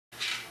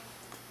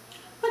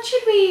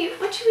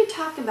what should we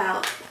talk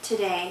about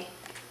today?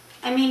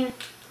 I mean,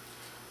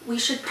 we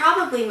should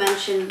probably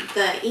mention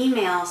the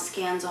email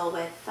scandal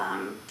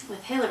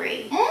with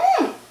Hillary.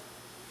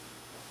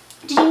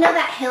 Did you know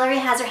that Hillary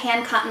has her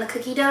hand caught in the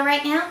cookie dough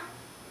right now?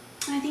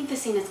 I think the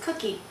scene is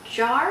cookie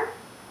jar.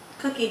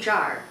 Cookie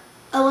jar.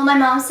 Oh, well, my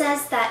mom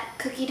says that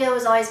cookie dough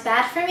was always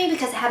bad for me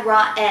because it had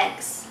raw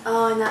eggs.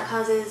 Oh, and that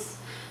causes,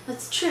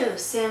 that's true,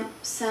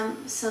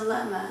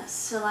 saliva,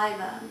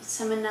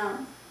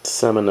 salmonella.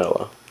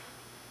 Salmonella.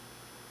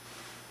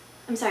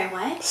 I'm sorry,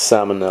 what?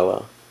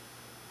 Salmonella.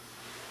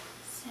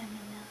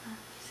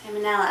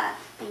 Salmonella.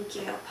 Thank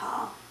you,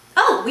 Paul.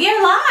 Oh, we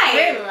are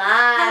live! We're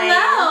live!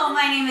 Hello,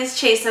 my name is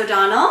Chase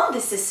O'Donnell.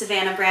 This is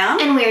Savannah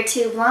Brown. And we're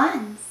two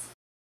blondes.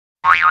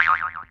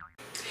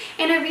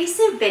 In a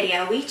recent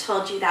video, we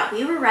told you that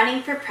we were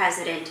running for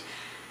president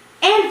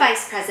and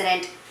vice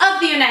president of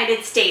the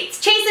United States.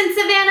 Chase and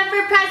Savannah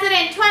for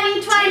president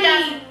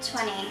 2020!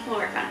 2020. We'll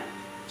work on it.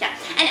 Yeah.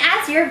 And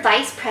as your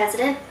vice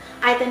president,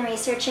 I've been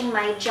researching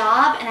my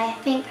job, and I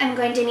think I'm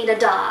going to need a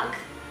dog.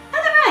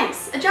 Oh, that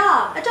rhymes. A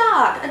job, a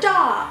dog, a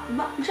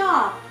dog,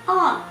 job,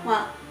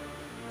 well,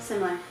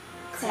 similar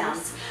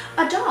sounds.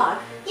 A dog?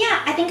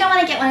 Yeah, I think I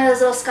want to get one of those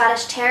little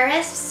Scottish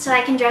terrorists so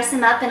I can dress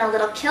him up in a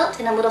little kilt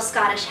and a little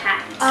Scottish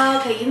hat. Oh,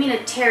 okay, you mean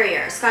a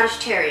terrier, Scottish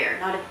terrier,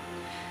 not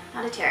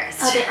a terrorist.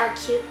 Oh, they are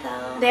cute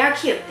though. They are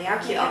cute, they are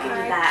cute, I'll give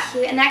you that.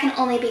 Cute. And that can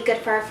only be good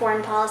for our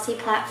foreign policy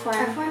platform.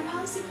 Our foreign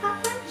policy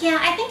platform? Yeah,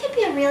 I think it'd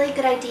be a really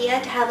good idea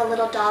to have a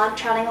little dog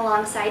trotting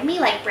alongside me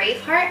like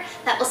Braveheart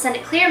that will send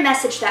a clear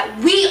message that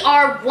we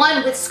are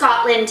one with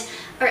Scotland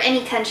or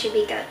any country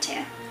we go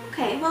to.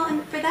 Okay, well,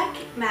 and for that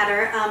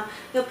matter,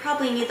 you'll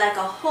probably need like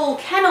a whole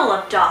kennel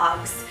of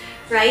dogs,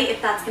 right?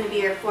 If that's going to be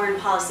your foreign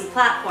policy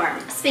platform.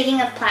 Speaking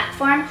of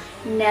platform,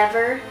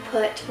 never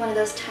put one of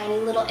those tiny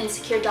little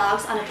insecure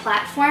dogs on a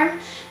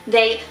platform.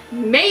 They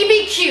may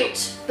be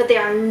cute, but they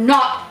are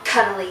not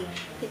cuddly.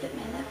 They bit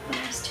my lip when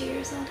I was 2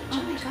 years old.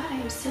 Oh my god,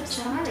 I'm so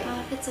sorry.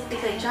 It's okay.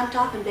 Because they jumped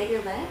off and bit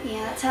your leg?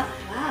 Yeah, that's how.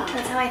 Wow.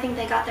 That's how I think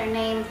they got their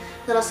name,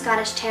 little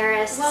Scottish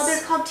terrorists. Well,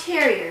 they're called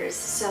terriers,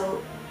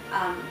 so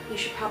you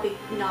should probably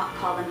not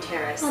call them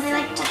terrorists. Well, they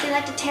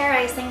like to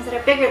terrorize things that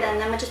are bigger than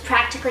them, which is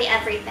practically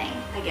everything.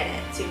 I get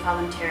it. So you call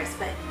them terrorists,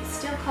 but you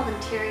still call them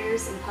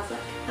terriers in public.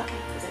 Okay.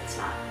 Because it's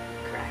not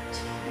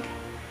correct. Okay.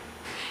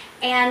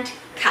 And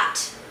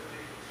cut.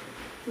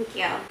 Thank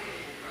you.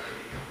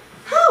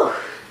 Whew.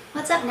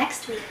 What's up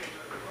next week?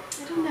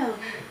 I don't know.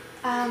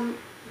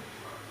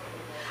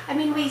 I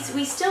mean,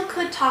 we still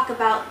could talk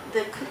about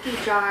the cookie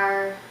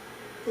jar,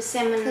 the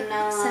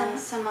salmonella,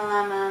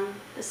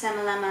 the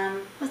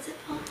salmonella. What's it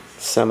called?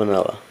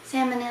 Salmonella.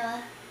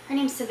 Salmonella. Her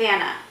name's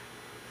Savannah.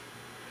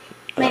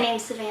 My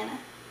name's Savannah.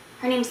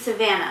 Her name's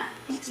Savannah.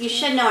 Thanks, You Jane.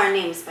 should know our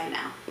names by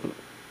now.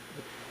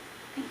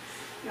 Thanks.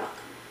 You're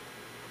welcome.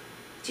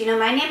 Do you know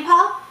my name,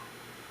 Paul?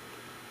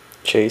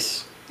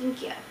 Chase.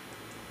 Thank you.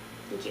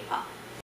 Thank you, Paul.